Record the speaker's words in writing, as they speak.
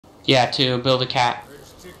Yeah, to build a cat.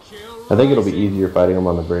 I think it'll be easier fighting them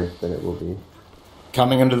on the bridge than it will be.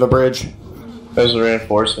 Coming into the bridge. There's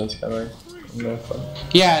reinforcements coming.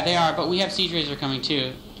 Yeah, they are, but we have siege raiser coming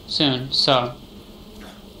too soon, so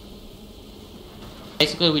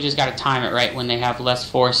basically we just gotta time it right when they have less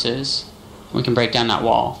forces. We can break down that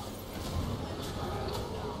wall.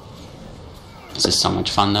 This is so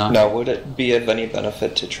much fun though. Now, would it be of any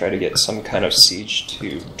benefit to try to get some kind of siege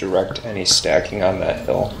to direct any stacking on that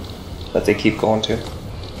hill that they keep going to?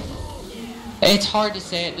 It's hard to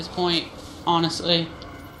say at this point, honestly.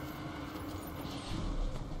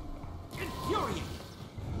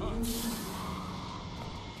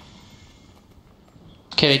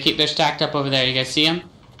 Okay, they're stacked up over there. You guys see them?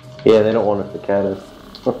 Yeah, they don't want us to cat us.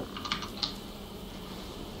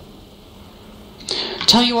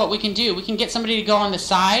 Tell you what we can do. We can get somebody to go on the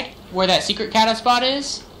side where that secret cata spot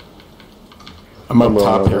is. I'm up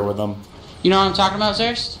top here with them. You know what I'm talking about,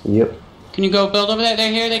 Zergs? Yep. Can you go build over there?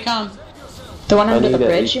 They're here. They come. The one under the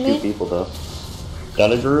bridge, you mean? People though.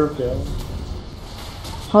 Got a group, yeah.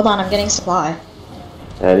 Hold on, I'm getting supply.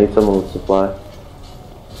 Yeah, I need someone with supply.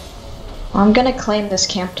 I'm gonna claim this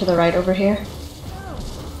camp to the right over here.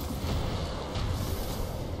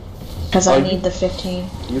 Because I need the 15.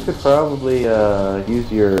 You could probably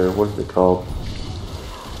use your, what is it called?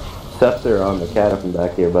 Scepter on the cat from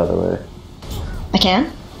back here, by the way. I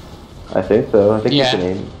can? I think so. I think Yeah. you can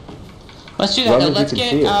aim. Let's do that though. Let's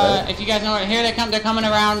get, if you guys know where, here they come, they're coming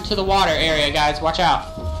around to the water area, guys. Watch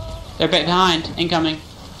out. They're behind, incoming.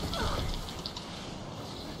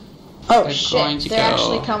 Oh They're shit, they're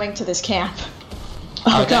actually coming to this camp.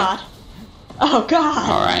 Oh god. Oh god.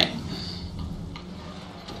 Alright.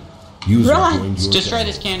 Run! Let's destroy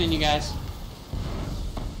this cannon, you guys.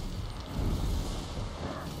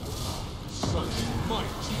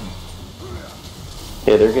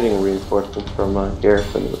 Yeah, they're getting reinforcements from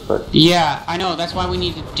Garrison. But Yeah, I know. That's why we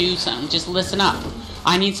need to do something. Just listen up.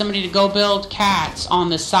 I need somebody to go build cats on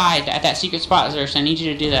the side at that secret spot, Zersh. I need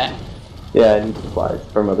you to do that. yeah, I need supplies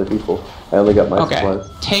from other people. I only got my supplies.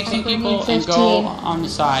 Take some people and go on the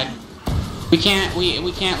side. We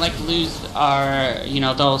can't like lose our, you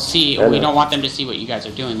know, they'll see. We don't want them to see what you guys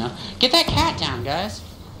are doing though. Get that cat down, guys.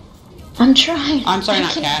 I'm trying. I'm sorry,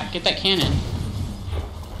 not cat. Get that cannon.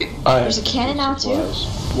 There's a cannon now too?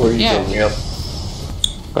 Where are you Yeah. building? Yep.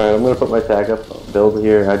 Alright, I'm gonna put my tag up. Build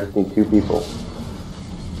here. I just need 2 people.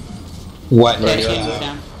 What? Cannon's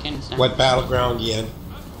down. Cannon's down. What battleground you in?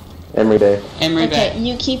 Ehmry Bay. Ehmry Bay. Okay,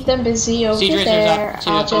 you keep them busy over Siege Raiser's there. up, too.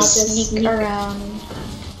 I'll just sneak around.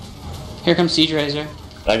 Here comes Siege Raiser.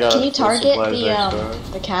 I got Can you target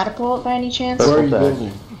supplies the catapult by any chance? Purple Where are you tag.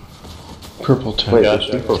 building? Purple tag. Wait,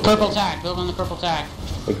 Gotcha. there's 2 Purple tag. Build on the purple tag.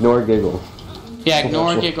 Ignore giggles. Yeah,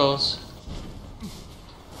 ignore giggles.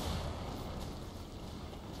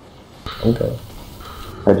 Okay.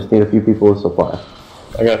 I just need a few people with supply.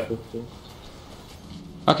 I got 15.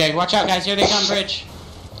 Okay, watch out, guys. Here they come, bridge.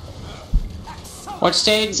 Watch,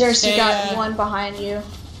 stay. Zerus, you got one behind you.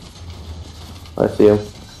 I see him.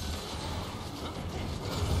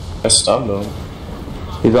 I stunned him.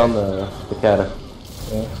 He's on the cata.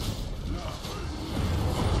 Yeah.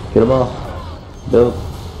 Get him off. Build.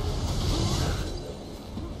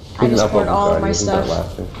 I He's just an poured up-level all of guard. my He isn't that stuff.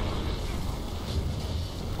 last thing.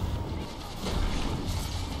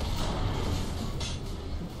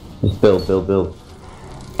 Just build.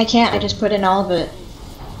 I can't, I just put in all of it.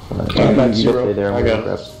 I got You 0. stay there. I'm I gonna got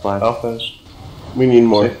grab it. supplies. I'll finish. We need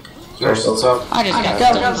more. What's up? I just got Go,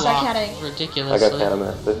 stun go, start blocked catting. I ridiculously. got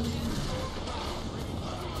catamaster.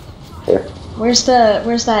 Here. Where's that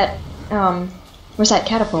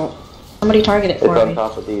catapult? Somebody target it It's for on me.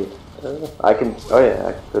 top of the... I can... Oh yeah,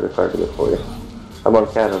 I can put a target it for you. I'm on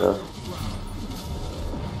cata though.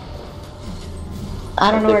 I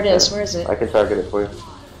don't know where it is. Where is it? I can target it for you.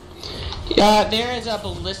 There is a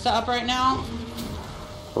ballista up right now.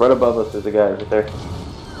 Right above us there's a guy right there.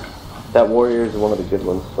 That warrior is one of the good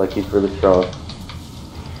ones. Like, he's really strong.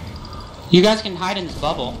 You guys can hide in this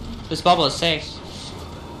bubble. This bubble is safe.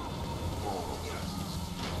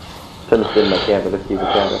 Shouldn't have been in my camp, but let's keep it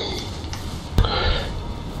cata.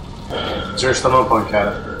 Zerus, I'm up on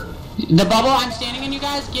Cata. The bubble I'm standing in, you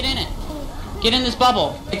guys, get in it. Get in this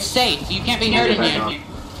bubble. It's safe. You can't be hurt in here.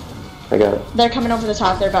 I got it. They're coming over the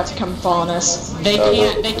top. They're about to come fall on us. They they're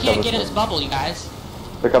can't coming get in for this bubble, you guys.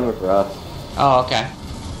 They're coming for us. Oh, okay.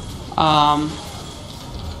 I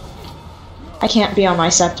can't be on my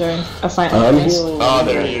scepter in a fight I'm like this. healing. Oh,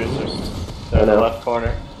 there he is. They're in the left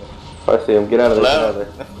corner. I see him. Get out of there. Get out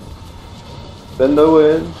of there. Bend the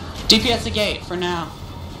wind. DPS the gate for now.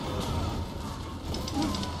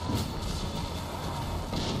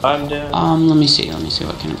 I'm down. Let me see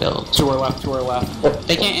what can I build. To our left.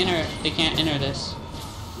 They can't enter this.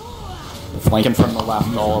 Flanking from the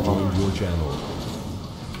left, all of them. Your channel.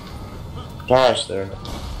 Gosh, there.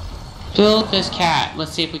 Build this cat.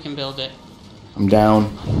 Let's see if we can build it. I'm down.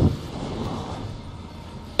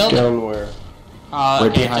 Build it. Down where? Oh,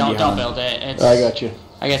 Right okay, behind you, don't hon. build it. It's, I got you.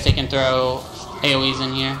 I guess they can throw AoEs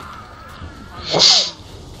in here.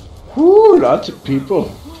 Whoo, lots of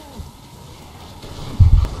people.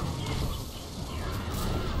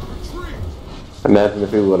 Imagine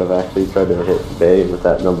if we would have actually tried to hit Bay with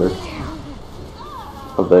that number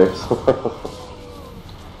of theirs.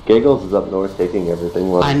 Giggles is up north taking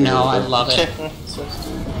everything. I know, I love it.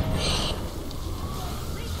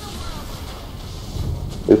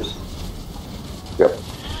 Oops. Yep.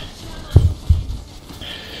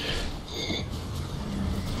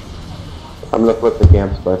 I'm gonna flip the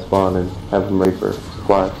camps by spawn and have them ready for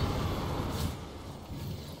supplies.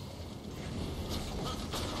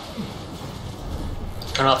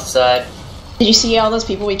 Turn off the side. Did you see all those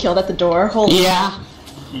people we killed at the door? Holy Yeah.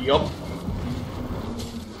 Yup.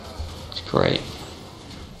 It's great.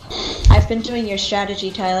 I've been doing your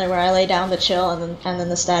strategy, Tyler, where I lay down the chill and then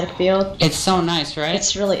the static field. It's so nice, right?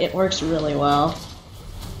 It works really well.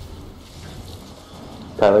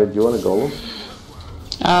 Tyler, do you want a golem?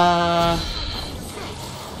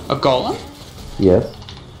 A golem? Yes.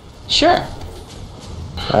 Sure.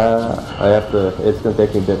 I have to. It's gonna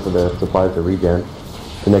take me a bit for the supplies to regen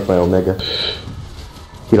to make my omega.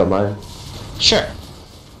 If you don't mind. Sure.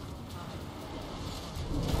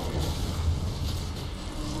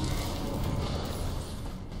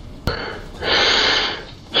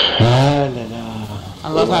 I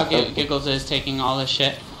love how Giggles is taking all this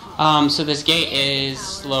shit. So this gate is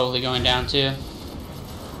slowly going down too.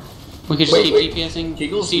 We could just keep DPSing.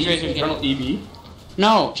 Giggles Siege uses Razor internal EB?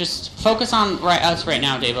 No, just focus on us right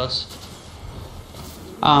now, Davos.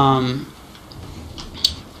 Why'd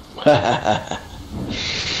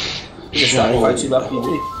you left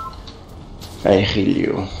EB? I heal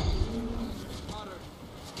you.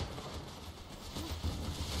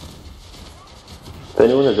 If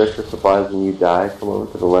anyone has extra supplies when you die, come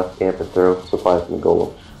over to the left camp and throw supplies in the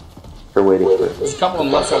golem. They're waiting for it. There's a couple of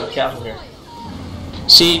them left on the castle here.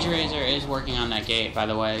 Siege Razor is working on that gate, by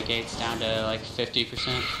the way. The gate's down to like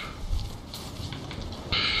 50%.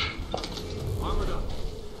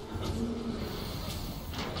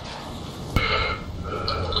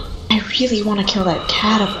 I really want to kill that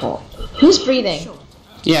catapult. Who's breathing?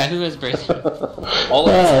 Yeah, who is breathing? All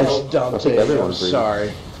of us. I think everyone's breathing.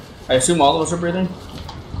 Sorry. I assume all of us are breathing?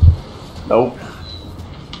 Nope.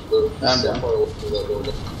 I'm down.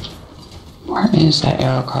 Where is that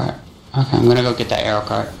arrow cart? Okay, I'm gonna go get that arrow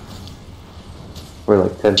cart. We're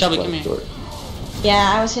like 10 Shelby, supplies come here. short.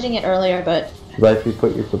 Yeah, I was hitting it earlier, but Right, you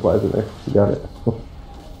put your supplies in there. You got it.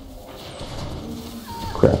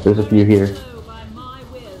 Crap, there's a few here.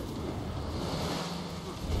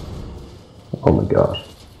 Oh my gosh.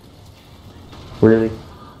 Really?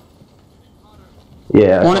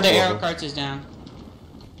 Yeah. One of the arrow carts is down.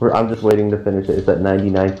 I'm just waiting to finish it. It's at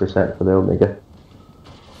 99% for the Omega.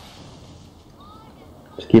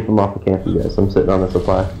 Just keep them off the camp, you guys. I'm sitting on the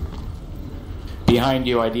supply. Behind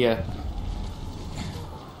you, idea.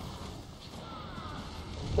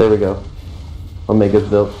 There we go. Omega's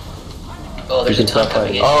built. Oh, there's a ton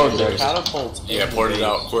coming in. Oh, the catapults. Yeah, poured it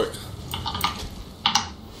out quick.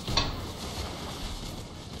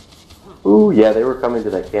 Ooh, yeah, they were coming to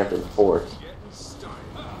that camp in force.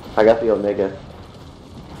 I got the Omega.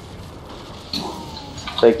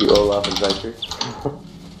 Thank you, Olaf and Zyker.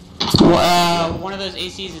 Well, one of those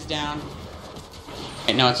ACs is down.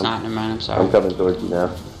 Wait, no, it's not. Never mind. I'm sorry. I'm coming towards you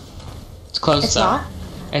now. It's close it's though. not?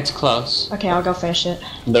 It's close. Okay, I'll go finish it.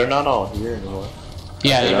 They're not all here anymore.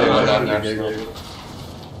 Yeah, They're they're all down down there. there.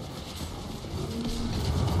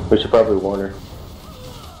 We should probably warn her.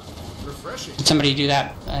 Did somebody do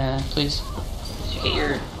that, please? Did you get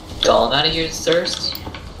your golem out of here, Thirst?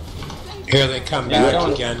 Here they come back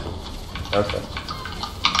again. Okay.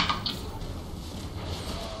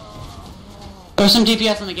 Throw some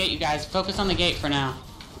DPS on the gate, you guys. Focus on the gate for now.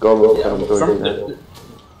 Go roll coming towards you now.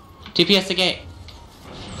 DPS the gate.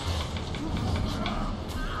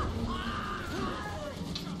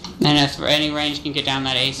 And if any range can get down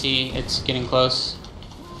that AC, it's getting close.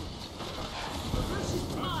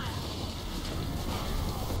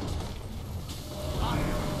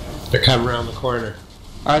 They're coming around the corner.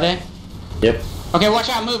 Are they? Yep. Okay, watch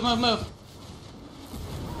out. Move, move, move.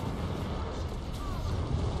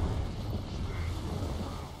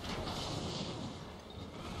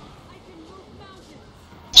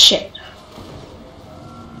 Shit.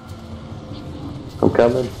 I'm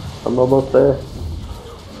coming. I'm almost there.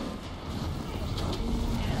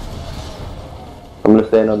 I'm gonna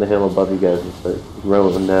stand on the hill above you guys and start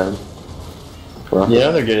rolling down. Yeah,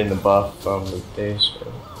 they're getting the buff from the base.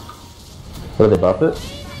 What, do they buff it?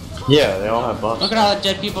 Yeah, they all have buffs. Look at all the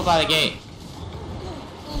dead people by the gate.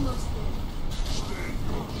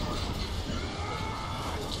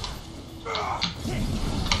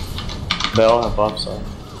 They all have buffs on.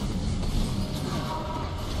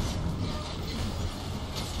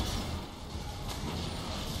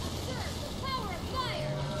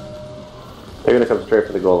 They're gonna come straight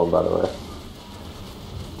for the golem, by the way.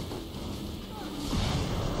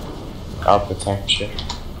 I'll protect you.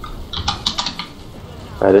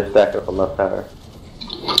 I just stacked up on left tower.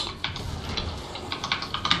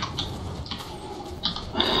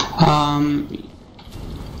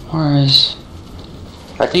 Where is...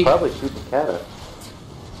 I could probably shoot the cat up.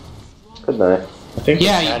 Couldn't I? I think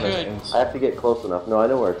Yeah, the you cat is could. inside. I have to get close enough. No, I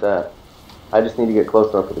know where it's at. I just need to get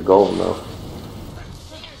close enough for the golem, though.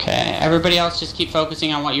 Okay, everybody else just keep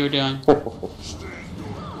focusing on what you were doing.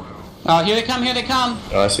 Oh, here they come, here they come!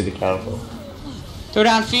 Oh, I see the catapult. Throw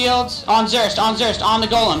down fields, on Zerst, on the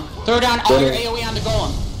golem. Throw down all your AoE on the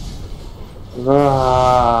golem.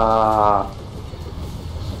 Ah.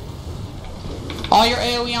 All your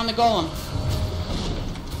AoE on the golem.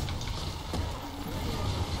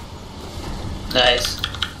 Nice.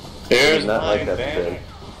 Here's Not my like that banner. thing.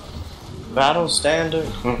 Battle standard.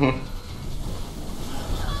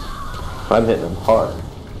 I'm hitting him hard.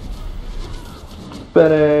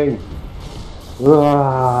 Spinning!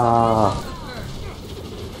 Ah.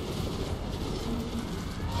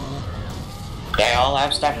 They all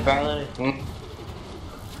have stack ability.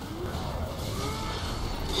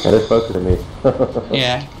 That is focusing me.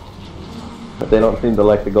 Yeah. But they don't seem to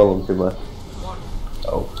like the golem too much.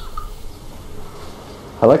 Oh.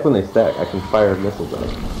 I like when they stack. I can fire missiles at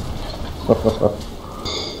them.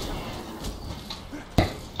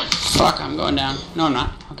 Fuck, I'm going down. No, I'm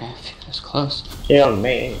not. Okay, phew, that's close. Get on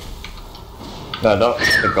me. No, don't.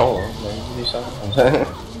 The golem. Do something.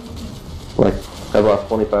 Like, I lost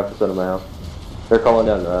 25% of my health. They're calling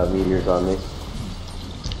down meteors on me.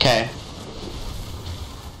 Okay.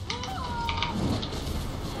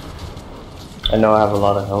 I know I have a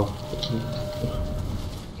lot of health.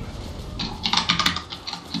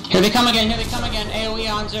 Here they come again, AoE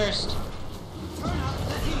on Zerst.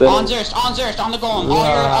 Spinning. On Zerst, on the golem.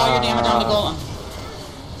 All your damage on the golem.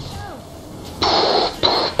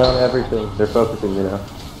 Down everything. They're focusing me now.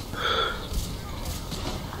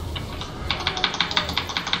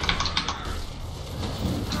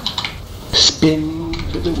 Spin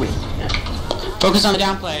to the wind. Focus on the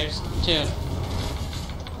down players, too.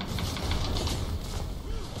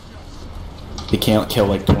 They can't kill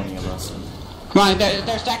like 20 of us. Come on,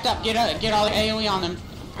 they're stacked up. Get all the AoE on them.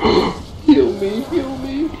 Heal me, heal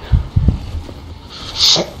me.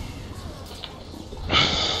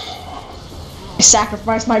 I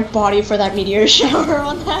sacrificed my body for that meteor shower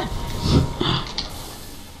on that.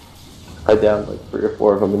 I downed like 3 or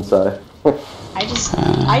 4 of them inside.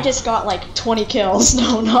 I just got like 20 kills.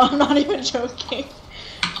 No, I'm not even joking.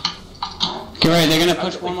 Get ready, they're gonna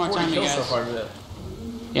push one more time, you guys.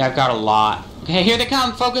 Yeah, I've got a lot. Okay, here they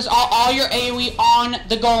come. Focus all your AoE on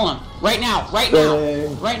the golem. Right now.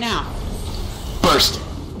 Burst!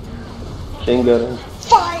 Chain gunning.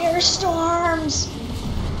 Firestorms!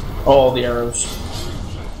 All the arrows.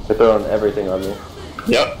 They're throwing everything on me.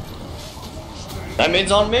 Yep. That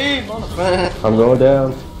means on me, motherfucker. I'm going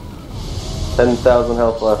down. 10,000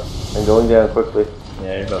 health left. I'm going down quickly.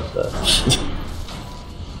 Yeah, you're about to.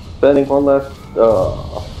 Spinning one left.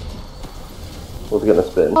 Oh. Was gonna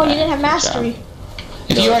spin. Oh, you didn't have mastery.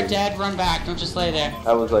 If you are dead, run back. Don't just lay there.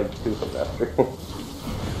 I was like 2 from mastery.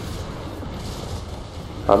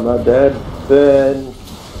 I'm not dead. Spin.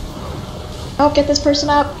 Oh, get this person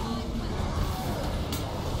up.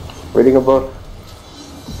 Reading a book.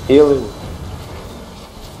 Healing.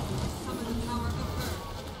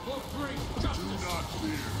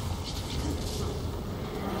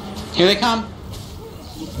 Here they come.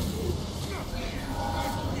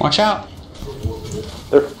 Watch out.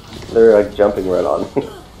 They're like jumping right on me.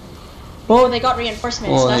 Oh, they got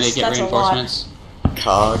reinforcements. Oh, that's they get reinforcements.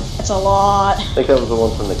 Cog. That's a lot. I think that was the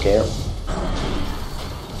one from the camp.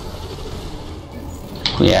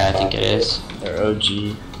 Yeah, I think it is. They're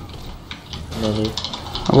OG. Another.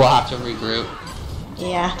 We'll have to regroup.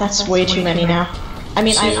 Yeah, that's way too many now. I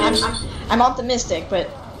mean, I'm optimistic, but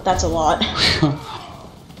that's a lot.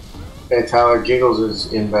 Hey Tyler, Giggles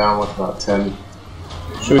is inbound with about 10.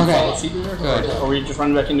 Should we Okay, follow Seeker? good. Or are we just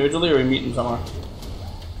running back individually, or are we meeting somewhere?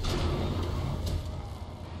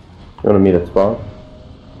 You wanna meet at spawn?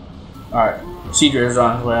 Alright, Siege Raider's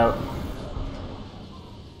on his way out.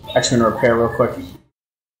 Actually, gonna repair real quick.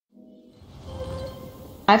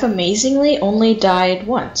 I've amazingly only died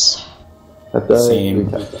once. I've died Same.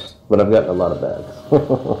 3 times, but I've gotten a lot of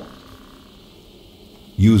bags.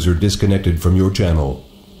 User disconnected from your channel.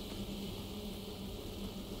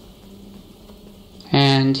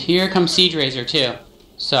 And here comes Siege Razor too.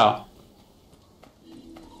 So.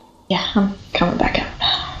 Yeah, I'm coming back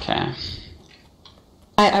out. Okay.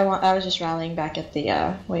 I was just rallying back at the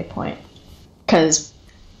waypoint because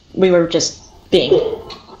we were just being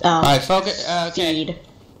All right, focus. Okay. feed.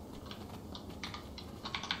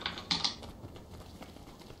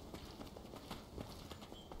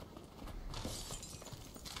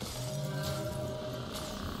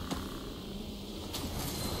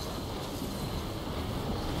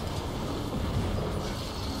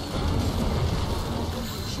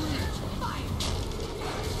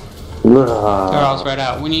 They're all spread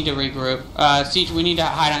out. We need to regroup. Siege. We need to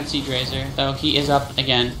hide on Siege Razor, though he is up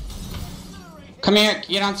again. Come here.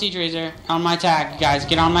 Get on Siege Razor. On my tag, guys.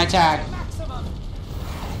 Get on my tag.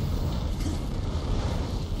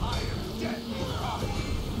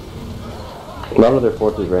 A lot of their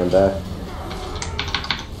forces ran back.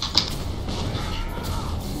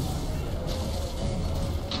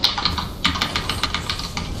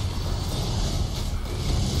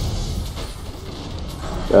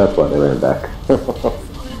 That's why they ran back.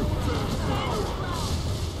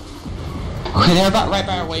 Okay, they're about right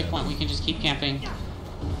by our waypoint. We can just keep camping.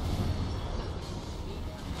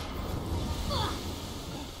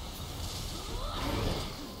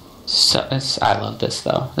 So I love this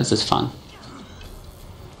though. This is fun.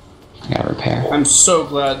 I gotta repair. I'm so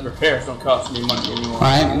glad repairs don't cost me money anymore.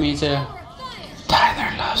 Alright, me too.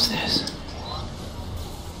 Tyler loves this.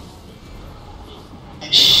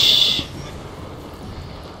 Shh.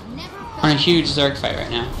 We're in a huge Zerg fight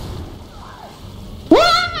right now.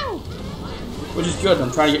 Woo! Which is good.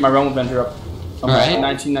 I'm trying to get my Realm Avenger up. I'm All right. at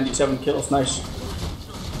 1997 kills. Nice.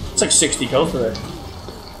 It's like 60 kills today.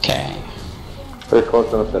 Okay. They're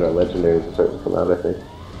close enough that our legendaries are starting to come out, I think.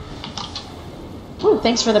 Ooh,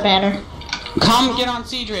 thanks for the banner. Come get on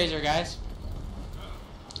Siege Razor, guys.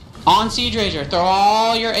 On Siege Razor. Throw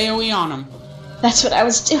all your AoE on him. That's what I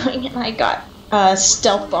was doing, and I got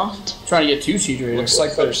stealth bombed. Trying to get 2 Siege Raiders. Looks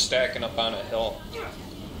like they're stacking up on a hill.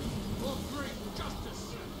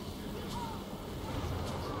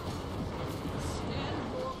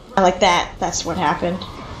 I like that. That's what happened.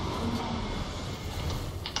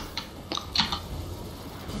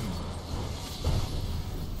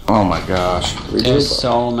 Oh my gosh. There's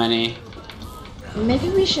so many. Maybe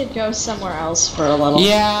we should go somewhere else for a little.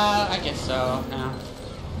 Yeah, I guess so. Yeah.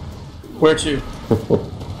 Where to?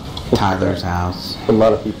 Tyler's house. A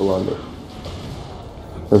lot of people on me.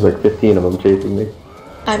 There's like 15 of them chasing me.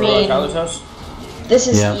 I mean, Tyler's house? this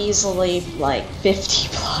is Yeah. easily like 50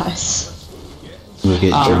 plus. Look at They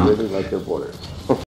John. really like their borders.